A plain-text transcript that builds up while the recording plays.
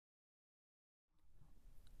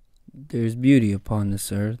There is beauty upon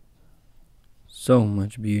this earth, so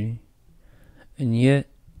much beauty, and yet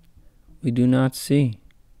we do not see.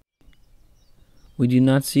 We do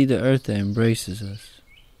not see the earth that embraces us,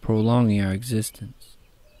 prolonging our existence.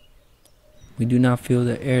 We do not feel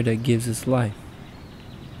the air that gives us life.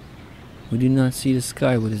 We do not see the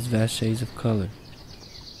sky with its vast shades of color.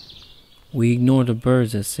 We ignore the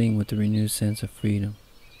birds that sing with a renewed sense of freedom.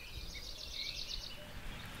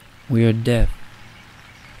 We are deaf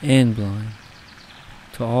and blind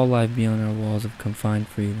to all life beyond our walls of confined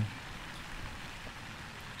freedom.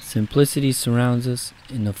 Simplicity surrounds us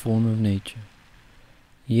in the form of nature.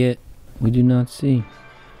 Yet we do not see,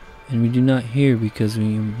 and we do not hear because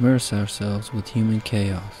we immerse ourselves with human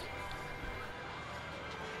chaos.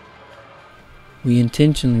 We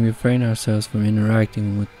intentionally refrain ourselves from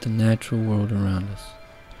interacting with the natural world around us,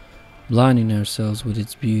 blinding ourselves with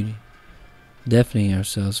its beauty, deafening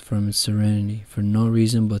ourselves from its serenity for no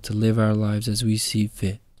reason but to live our lives as we see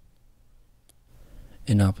fit,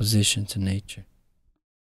 in opposition to nature.